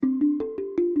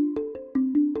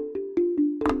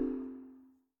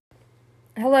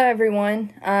Hello,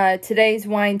 everyone. Today's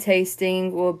wine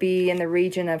tasting will be in the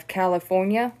region of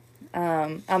California.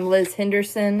 I'm Liz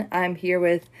Henderson. I'm here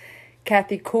with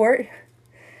Kathy Korte.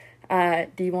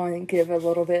 Do you want to give a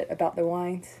little bit about the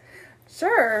wines?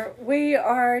 Sure. We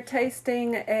are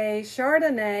tasting a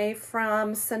Chardonnay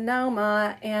from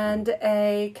Sonoma and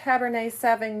a Cabernet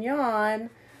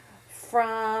Sauvignon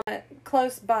from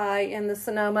close by in the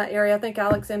Sonoma area, I think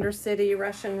Alexander City,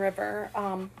 Russian River.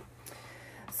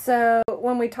 So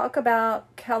when we talk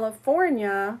about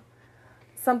California,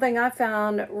 something I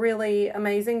found really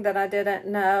amazing that I didn't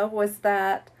know was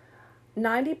that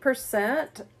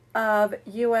 90% of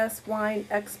U.S. wine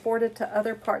exported to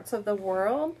other parts of the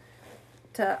world,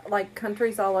 to like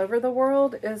countries all over the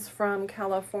world, is from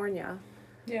California.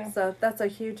 Yeah. So that's a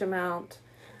huge amount.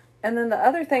 And then the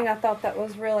other thing I thought that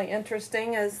was really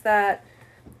interesting is that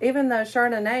even though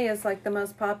Chardonnay is like the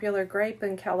most popular grape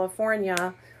in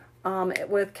California,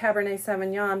 with Cabernet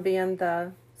Sauvignon being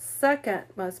the second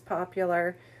most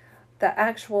popular, the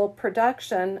actual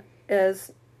production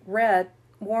is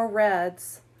more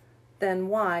reds than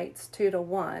whites,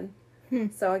 2-1.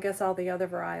 So I guess all the other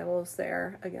varietals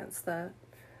there against the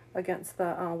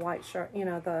white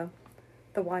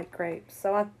the white grapes.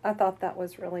 So I thought that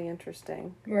was really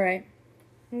interesting. Right.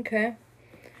 Okay.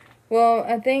 Well,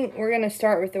 I think we're going to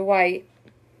start with the white,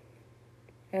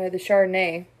 the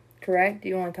Chardonnay, correct? Do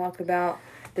you want to talk about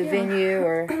the venue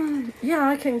or... Yeah,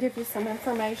 I can give you some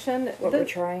information. What we're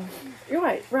trying?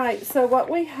 Right. So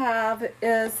what we have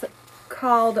is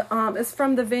called, is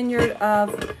from the vineyard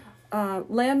of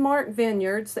Landmark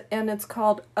Vineyards, and it's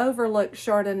called Overlook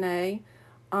Chardonnay.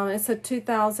 It's a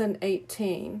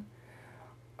 2018.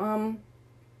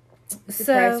 What's the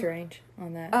price range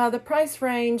on that? The price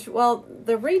range, well,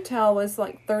 the retail was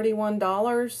like $31.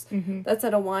 Mm-hmm. That's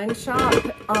at a wine shop.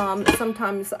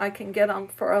 Sometimes I can get them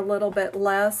for a little bit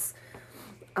less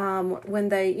when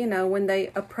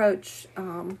they approach,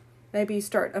 maybe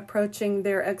start approaching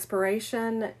their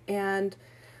expiration. And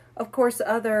of course,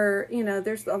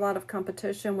 there's a lot of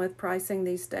competition with pricing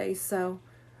these days. So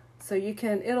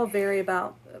it'll vary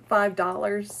about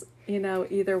 $5,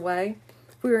 either way.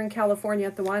 If we were in California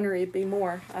at the winery, it'd be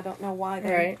more. I don't know why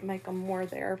they make them more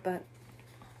there, but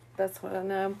that's what I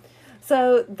know.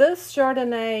 So this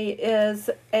Chardonnay is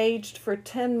aged for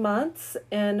 10 months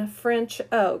in French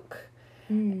oak.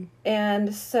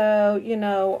 And so,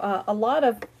 a lot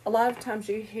of times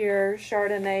you hear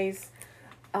Chardonnays,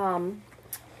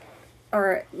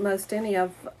 or most any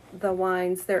of the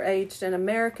wines, they're aged in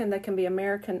American. They can be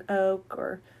American oak,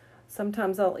 or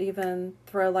sometimes they'll even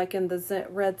throw, like in the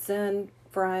red Zen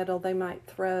varietal, they might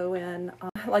throw in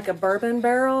like a bourbon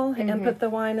barrel and put the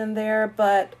wine in there.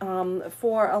 But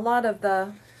for a lot of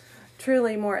the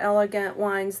truly more elegant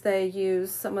wines, they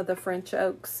use some of the French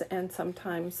oaks and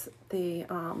sometimes the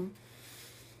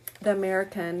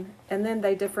American, and then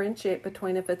they differentiate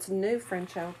between if it's new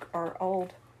French oak or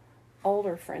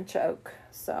older French oak.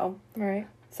 So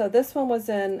this one was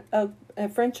in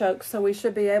French oak, so we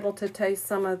should be able to taste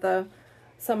some of the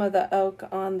oak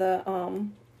on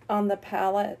the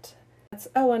palate.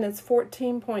 And it's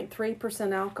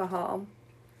 14.3% alcohol.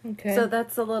 Okay. So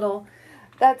that's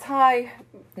high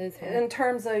in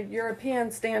terms of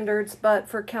European standards, but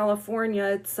for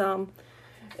California,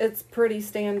 it's pretty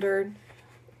standard.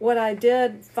 What I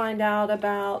did find out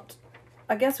about,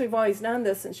 I guess we've always known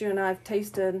this since you and I have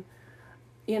tasted,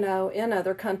 in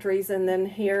other countries, and then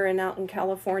here and out in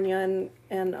California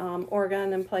and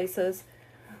Oregon and places.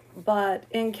 But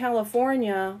in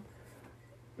California,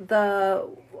 the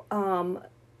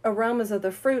aromas of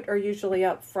the fruit are usually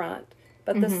up front.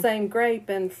 But the same grape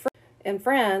in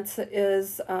France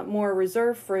is more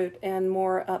reserve fruit and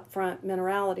more upfront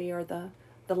minerality, or the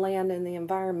land and the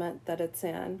environment that it's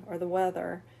in, or the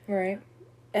weather. Right.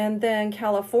 And then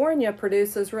California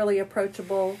produces really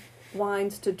approachable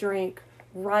wines to drink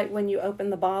right when you open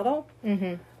the bottle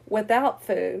without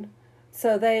food.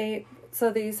 So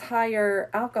these higher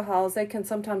alcohols, they can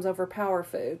sometimes overpower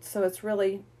food. So it's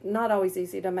really not always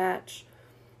easy to match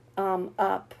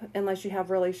up unless you have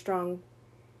really strong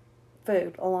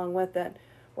food along with it.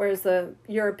 Whereas the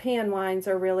European wines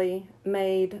are really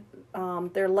made,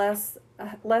 they're less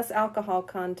alcohol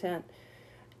content,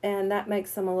 and that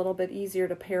makes them a little bit easier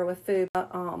to pair with food.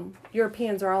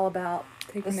 Europeans are all about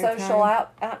the social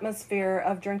atmosphere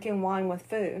of drinking wine with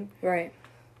food. Right.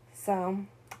 So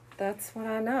that's what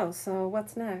I know. So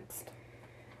what's next?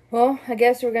 Well, I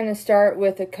guess we're going to start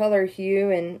with a color hue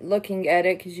and looking at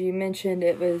it, because you mentioned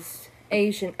it was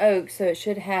aged in oak, so it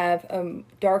should have a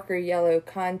darker yellow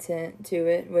content to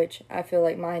it, which I feel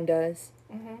like mine does.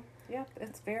 Yep,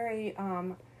 it's very,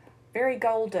 very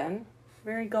golden.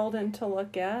 Very golden to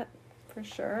look at, for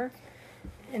sure.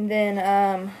 And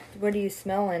then, what do you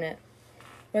smell in it?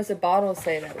 What does the bottle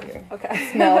say that we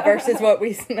smell versus what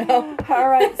we smell? All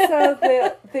right, so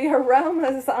the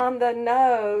aromas on the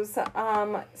nose,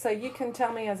 so you can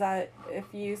tell me if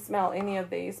you smell any of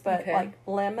these, but like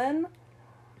lemon,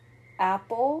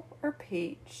 apple or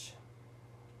peach,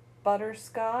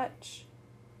 butterscotch,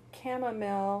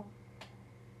 chamomile,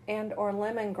 and or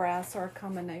lemongrass or a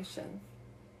combination.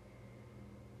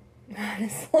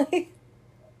 Honestly,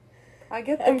 I'm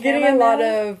getting a lot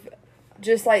of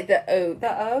just like the oak.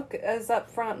 The oak is up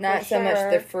front, not so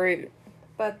much the fruit,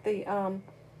 but the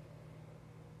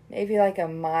maybe like a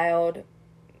mild,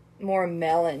 more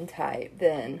melon type.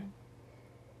 Then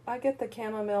I get the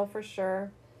chamomile for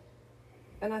sure,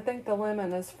 and I think the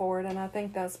lemon is forward, and I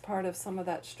think that's part of some of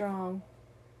that strong.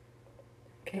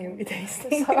 Okay, we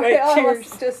tasting. Sorry,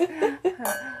 cheers.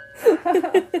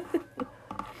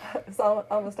 It's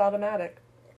almost automatic.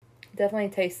 Definitely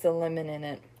taste the lemon in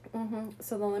it.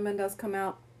 So the lemon does come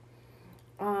out.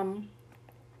 And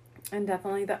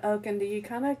definitely the oak. And do you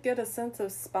kind of get a sense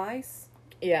of spice?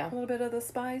 Yeah. A little bit of the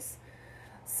spice.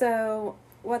 So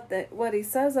what he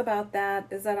says about that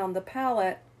is that on the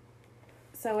palate,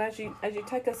 so as you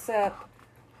take a sip,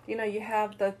 you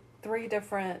have the three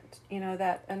different,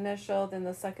 that initial, then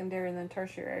the secondary, and then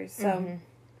tertiary. So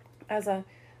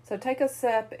So take a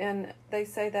sip, and they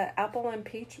say that apple and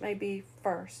peach may be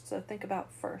first. So think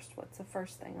about first. What's the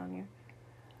first thing on you?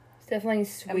 It's definitely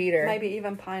sweeter. And maybe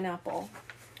even pineapple.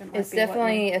 It's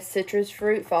definitely a citrus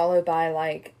fruit followed by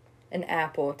like an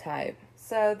apple type.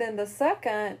 So then the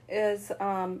second is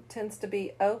tends to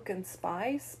be oak and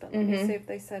spice. But let me see if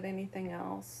they said anything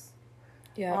else.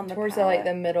 Yeah, on the towards palate.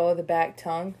 the middle of the back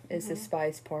tongue is the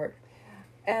spice part.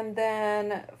 And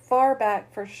then far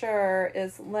back for sure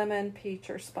is lemon, peach,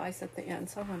 or spice at the end.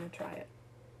 So I'm going to try it.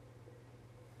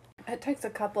 It takes a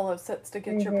couple of sips to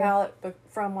get your palate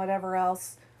from whatever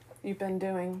else you've been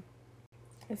doing.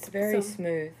 It's very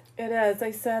smooth. It is.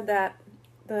 They said that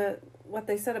what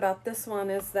they said about this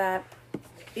one is that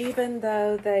even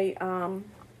though they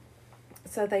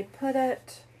so they put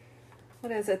it,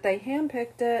 they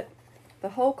handpicked it. The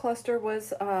whole cluster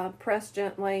was pressed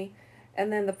gently. And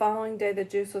then the following day, the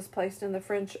juice was placed in the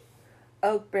French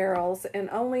oak barrels, and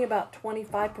only about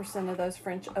 25% of those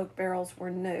French oak barrels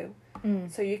were new.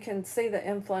 So you can see the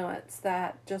influence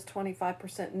that just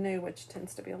 25% new, which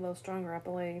tends to be a little stronger, I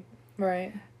believe.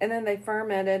 Right. And then they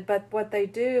fermented, but what they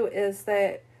do is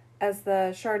that as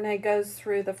the Chardonnay goes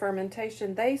through the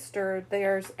fermentation, they stir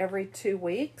theirs every 2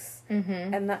 weeks,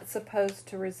 and that's supposed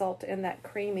to result in that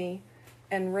creamy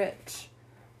and rich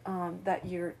that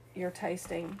you're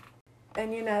tasting.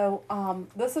 And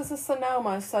this is a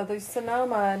Sonoma, so the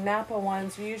Sonoma Napa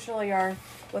ones usually are,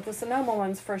 with the Sonoma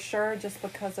ones for sure, just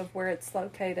because of where it's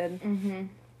located,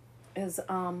 is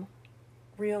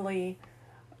really,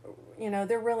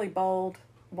 they're really bold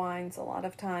wines a lot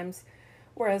of times.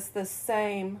 Whereas the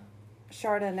same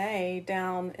Chardonnay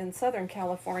down in Southern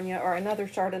California, or another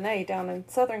Chardonnay down in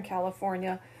Southern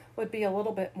California, would be a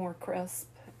little bit more crisp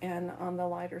and on the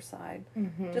lighter side.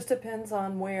 Just depends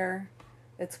on where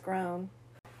it's grown.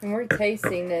 And we're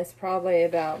tasting this probably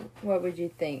about, what would you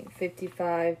think,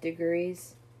 55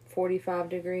 degrees, 45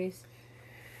 degrees?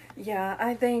 Yeah,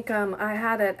 I think I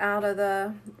had it out of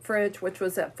the fridge, which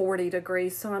was at 40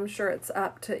 degrees, so I'm sure it's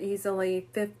up to easily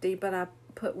 50, but I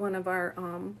put one of our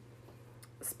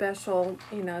special,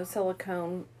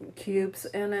 silicone cubes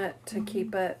in it to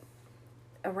keep it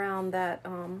around that.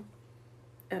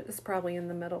 It's probably in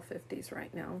the middle 50s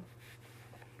right now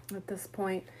at this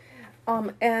point.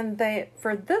 And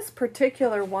for this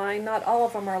particular wine, not all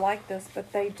of them are like this,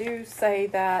 but they do say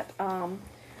that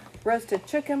roasted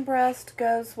chicken breast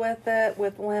goes with it,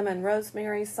 with lemon and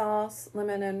rosemary sauce,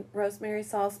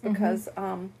 because,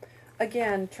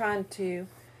 again, trying to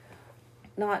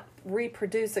not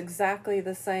reproduce exactly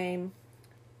the same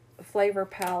flavor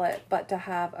palette, but to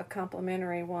have a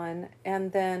complementary one,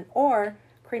 and then, or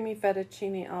creamy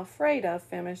fettuccine alfredo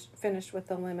finished with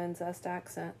the lemon zest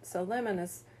accent. So lemon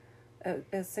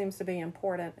it seems to be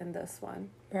important in this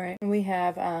one. Right. And we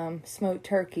have smoked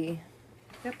turkey.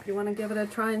 Yep. You want to give it a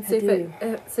try and see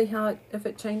if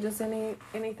it changes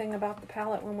anything about the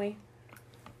palate when we.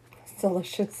 It's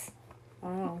delicious.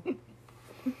 Oh.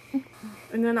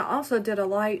 And then I also did a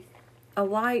light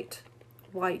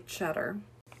white cheddar,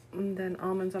 and then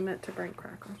almonds. I meant to bring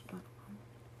crackers, but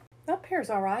that pairs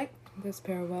all right. This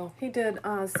pair well. He did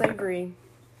savory.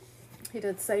 He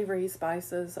did savory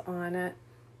spices on it.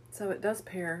 So it does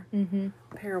pair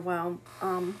well.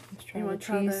 Let's try the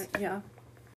cheese.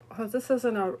 Oh, this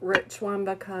isn't a rich one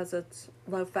because it's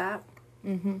low fat.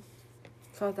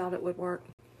 So I thought it would work.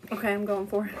 Okay, I'm going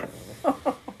for it.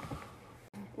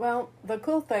 Well, the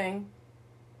cool thing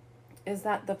is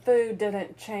that the food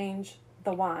didn't change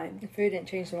the wine. The food didn't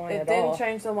change the wine It at all. didn't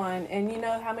change the wine. And you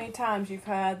know how many times you've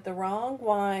had the wrong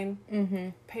wine Mm-hmm.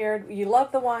 paired. You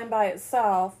love the wine by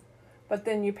itself, but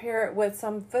then you pair it with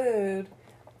some food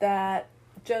that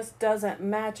just doesn't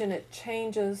match and it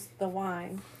changes the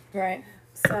wine. Right.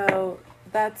 So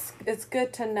it's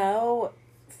good to know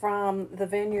from the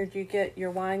vineyard you get your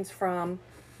wines from.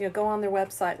 You know, go on their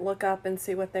website, look up and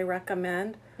see what they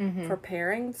recommend for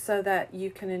pairing so that you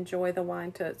can enjoy the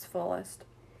wine to its fullest.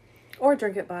 Or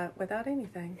drink it without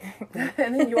anything.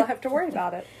 And then you won't have to worry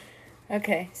about it.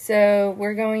 Okay, so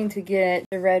we're going to get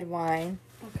the red wine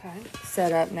Okay.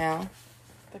 set up now.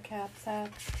 The Cab Sav.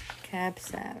 Cab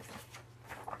Sav.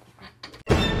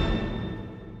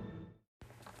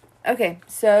 Okay,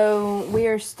 so we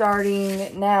are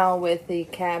starting now with the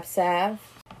Cab Sav,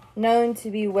 known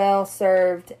to be well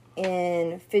served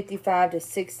in 55 to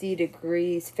 60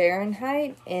 degrees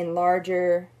Fahrenheit in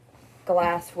larger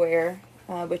glassware,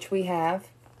 which we have.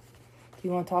 Do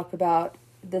you want to talk about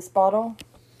this bottle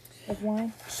of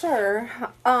wine? Sure.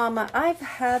 I've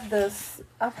had this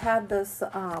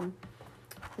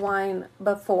wine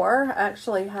before. I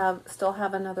actually still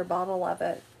have another bottle of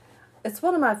it. It's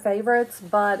one of my favorites,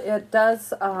 but it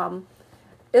does,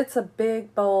 it's a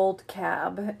big, bold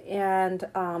cab, and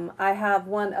I have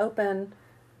one open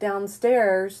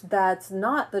downstairs that's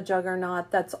not the Juggernaut,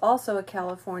 that's also a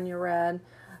California Red,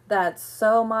 that's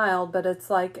so mild, but it's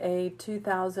like a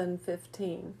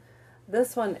 2015.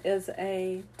 This one is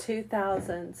a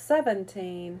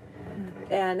 2017,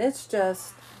 and it's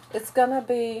gonna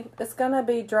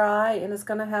be dry, and it's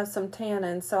gonna have some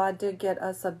tannin, so I did get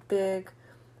us a big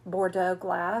Bordeaux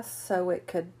glass so it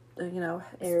could,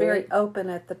 it's very open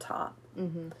at the top.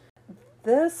 Mm-hmm.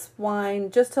 This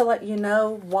wine, just to let you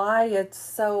know why it's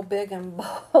so big and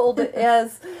bold,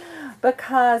 is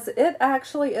because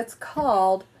it's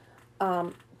called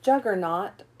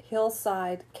Juggernaut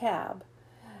Hillside Cab,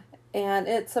 and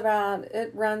it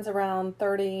runs around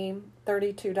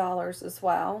 $32 as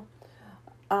well.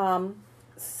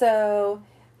 So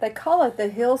they call it the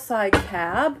Hillside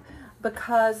Cab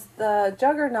because the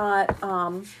Juggernaut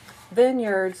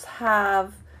vineyards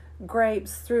have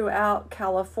grapes throughout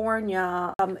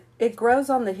California. It grows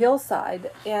on the hillside,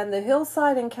 and the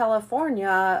hillside in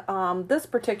California, this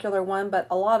particular one, but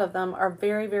a lot of them are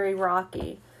very, very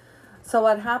rocky. So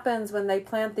what happens when they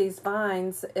plant these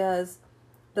vines is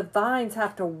the vines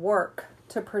have to work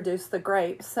to produce the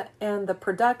grapes, and the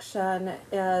production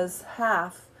is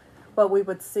half what we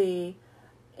would see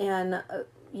in, a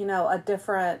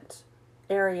different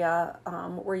area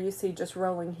where you see just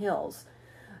rolling hills.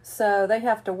 So they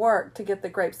have to work to get the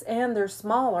grapes, and they're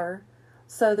smaller,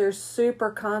 so they're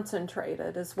super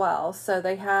concentrated as well. So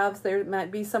there might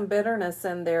be some bitterness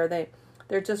in there.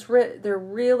 They're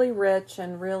really rich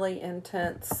and really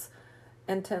intensely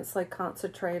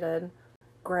concentrated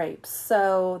grapes.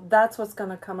 So that's what's going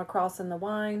to come across in the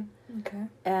wine. Okay.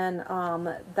 And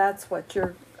that's what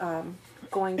you're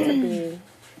going to be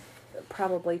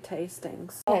probably tasting.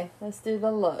 So, Okay, let's do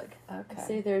the look. Okay.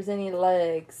 See if there's any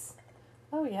legs.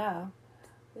 Oh, yeah.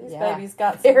 These Yeah. babies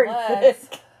got some Very legs.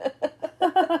 thick.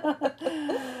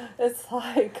 It's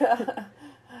like,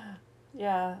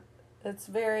 yeah, it's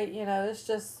very, it's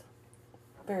just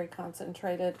very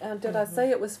concentrated. And did I say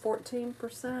it was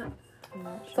 14%? I'm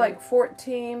not It's sure. like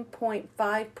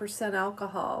 14.5%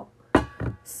 alcohol.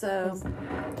 So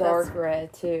Dark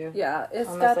red too. yeah, it's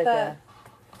Almost got like that.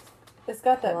 It's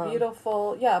got that plum.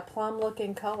 beautiful,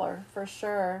 plum-looking color for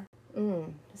sure.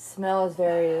 Smell is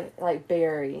very like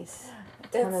berries. A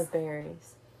ton It's- of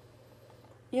berries.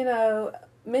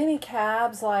 Many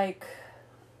cabs, like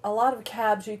a lot of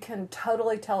cabs, you can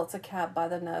totally tell it's a cab by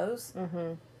the nose.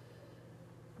 Mm-hmm.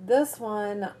 This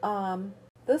one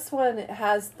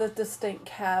has the distinct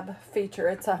cab feature.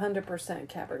 It's 100%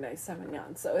 Cabernet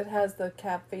Sauvignon, so it has the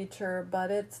cab feature,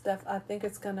 but I think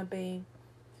it's going to be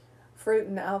fruit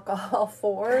and alcohol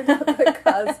forward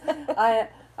because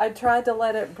I tried to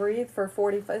let it breathe for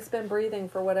 45. It's been breathing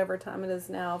for whatever time it is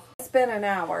now. It's been an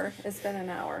hour.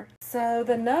 So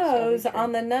the nose,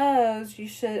 on the nose, you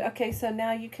should, okay, so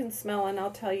now you can smell, and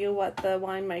I'll tell you what the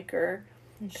winemaker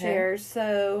shares.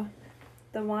 So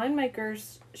the winemaker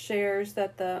shares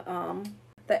that the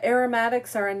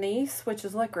aromatics are anise, which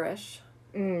is licorice.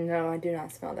 No, I do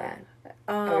not smell that.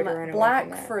 would run away from Black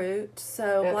that. fruit,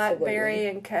 so blackberry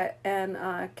and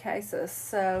cassis.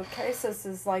 So cassis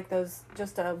is like those,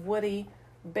 just a woody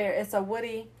berry. It's a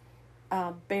woody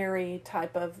berry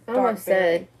type of I dark almost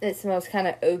berry. said it smells kind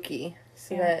of oaky,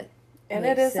 so Yeah. that And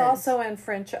Makes it is sense. also in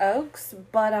French oaks,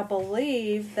 but I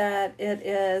believe that it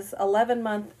is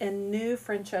 11-month in new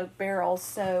French oak barrels.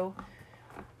 So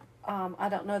I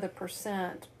don't know the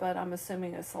percent, but I'm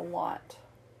assuming it's a lot.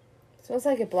 So it's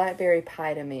like a blackberry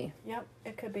pie to me. Yep,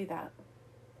 it could be that.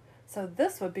 So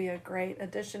this would be a great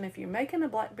addition if you're making a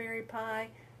blackberry pie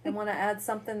and want to add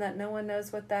something that no one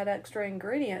knows what that extra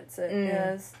ingredients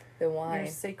is. The wine.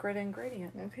 Your secret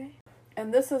ingredient. Okay.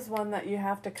 And this is one that you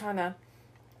have to kind of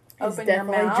It's open your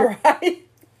mouth. definitely dry.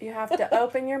 You have to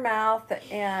open your mouth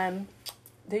and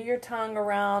do your tongue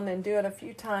around and do it a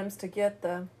few times to get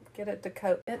it to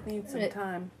coat. It needs some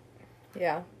time.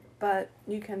 Yeah. But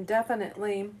you can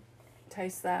definitely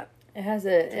taste that. It has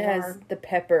the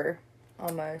pepper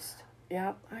almost.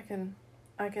 Yep,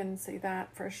 I can see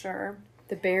that for sure.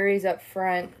 The berries up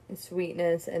front, and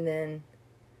sweetness, and then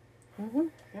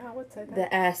Yeah, I would say that.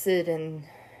 the acid and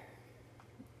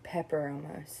pepper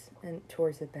almost, and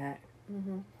towards the back.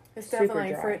 It's super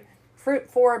definitely dry.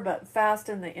 fruit forward, but fast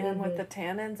in the end with the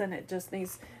tannins, and it just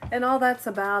needs. And all that's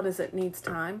about is it needs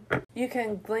time. You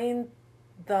can glean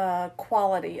the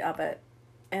quality of it,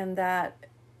 and that,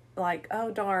 like,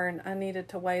 oh darn, I needed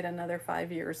to wait another 5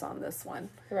 years on this one,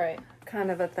 Right. kind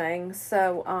of a thing.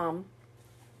 So,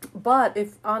 but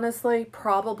if honestly,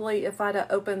 probably if I'd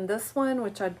have opened this one,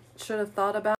 which I should have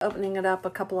thought about opening it up a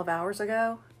couple of hours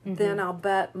ago, then I'll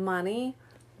bet money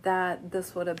that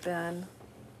this would have been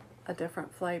a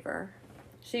different flavor.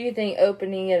 So you think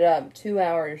opening it up 2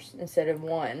 hours instead of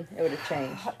 1, it would have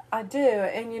changed? I do.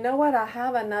 And you know what?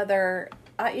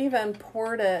 I even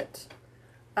poured it.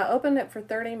 I opened it for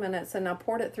 30 minutes and I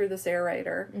poured it through this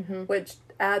aerator, which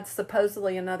adds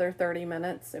supposedly another 30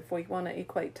 minutes if we want to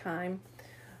equate time.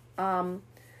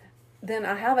 Then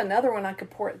I have another one I could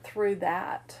pour it through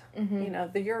that. You know,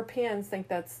 the Europeans think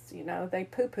that's, they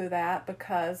poo-poo that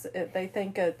because they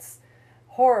think it's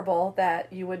horrible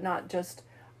that you would not just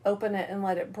open it and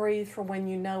let it breathe for when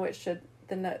you know it should,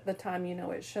 the time you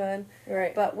know it should.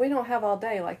 Right. But we don't have all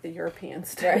day like the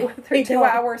Europeans do. Right. With their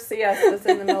 2-hour siestas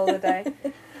in the middle of the day.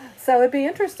 So it'd be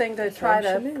interesting to try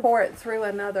to pour it through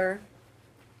another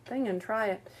thing and try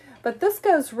it. But this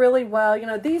goes really well.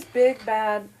 These big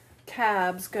bad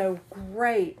cabs go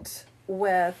great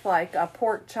with like a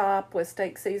pork chop with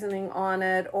steak seasoning on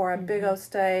it, or a big old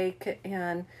steak,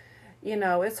 and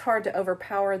it's hard to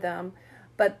overpower them.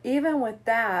 But even with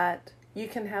that, you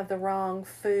can have the wrong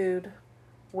food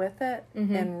with it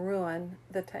and ruin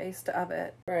the taste of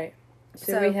it. Right.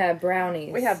 So we have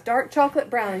brownies. We have dark chocolate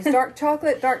brownies. Dark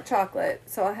chocolate.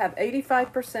 So I have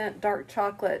 85% dark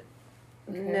chocolate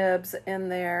nibs in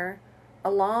there,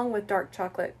 along with dark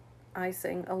chocolate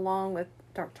icing, along with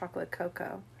dark chocolate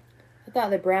cocoa. I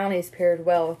thought the brownies paired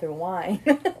well with the wine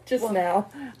now.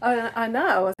 I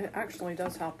know. It actually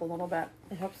does help a little bit.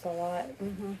 It helps a lot.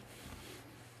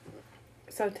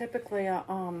 So typically a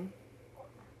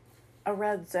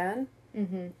red Zen,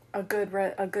 a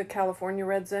good California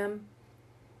red Zen,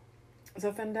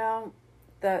 Zinfandel,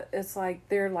 that it's like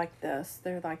they're like this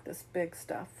big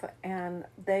stuff, and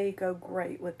they go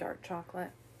great with dark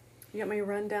chocolate. You want me to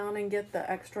run down and get the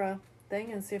extra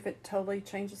thing and see if it totally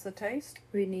changes the taste?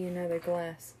 We need another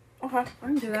glass. Okay, I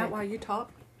can do that while you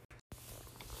talk.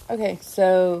 Okay,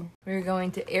 so we're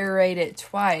going to aerate it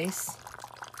twice.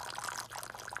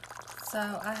 So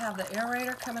I have the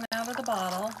aerator coming out of the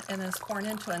bottle and it's pouring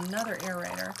into another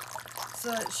aerator.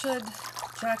 So it should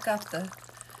jack up the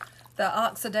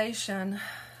oxidation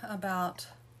about,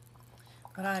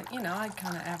 but I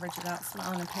kind of average it out, it's my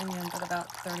own opinion, but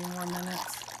about 30 more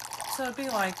minutes. So it'd be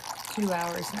like 2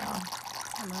 hours now.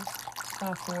 almost.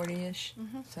 About 40-ish.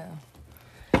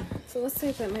 So let's see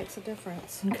if it makes a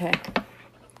difference. Okay.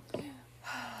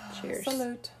 Cheers.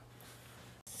 Salute.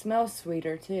 Smells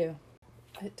sweeter too.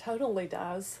 It totally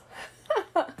does.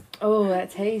 Oh, that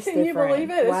tastes Can different. you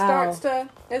believe it? Wow.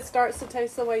 It starts to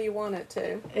taste the way you want it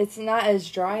to. It's not as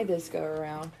dry this go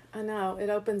around. I know. It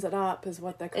opens it up is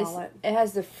what they call it. It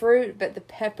has the fruit, but the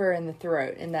pepper in the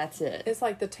throat, and that's it. It's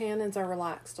like the tannins are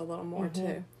relaxed a little more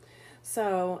too.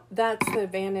 So that's the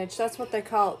advantage. That's what they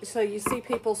call it. So you see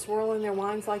people swirling their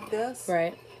wines like this.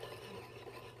 Right.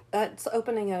 That's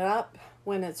opening it up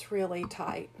when it's really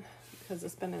tight because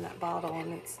it's been in that bottle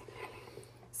and it's...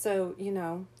 So,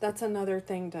 that's another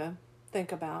thing to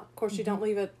think about. Of course, you don't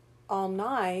leave it all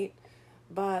night,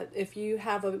 but if you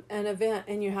have an event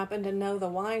and you happen to know the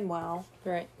wine well,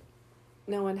 Right.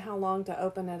 knowing how long to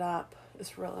open it up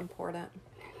is real important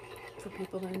for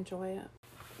people to enjoy it.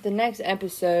 The next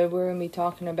episode, we're going to be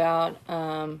talking about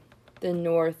the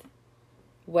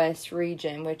Northwest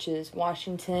region, which is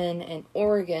Washington and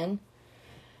Oregon.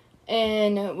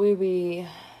 And we'll be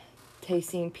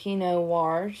tasting Pinot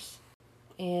Noirs.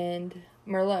 and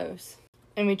Merlots.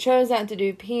 And we chose not to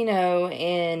do Pinot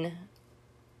in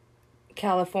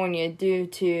California due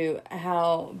to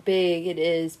how big it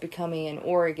is becoming in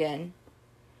Oregon.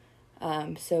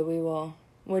 So we will.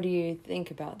 What do you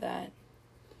think about that?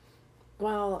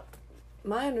 Well,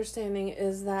 my understanding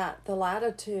is that the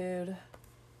latitude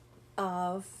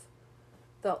of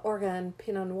the Oregon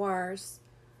Pinot Noirs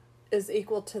is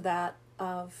equal to that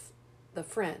of the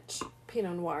French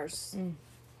Pinot Noirs.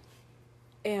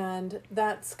 And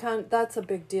that's a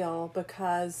big deal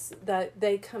because that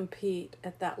they compete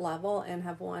at that level and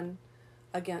have won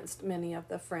against many of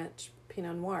the French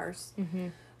Pinot Noirs.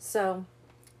 So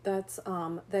that's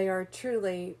they're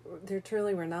truly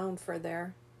renowned for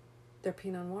their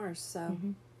Pinot Noirs. So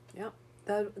yeah,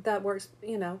 that works.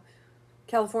 You know,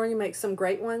 California makes some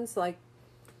great ones,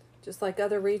 just like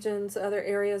other regions, other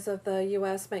areas of the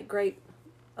U.S. make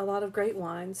a lot of great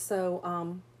wines.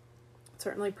 So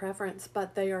certainly preference,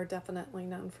 but they are definitely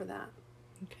known for that.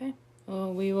 Okay.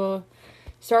 Well, we will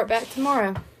start back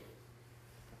tomorrow.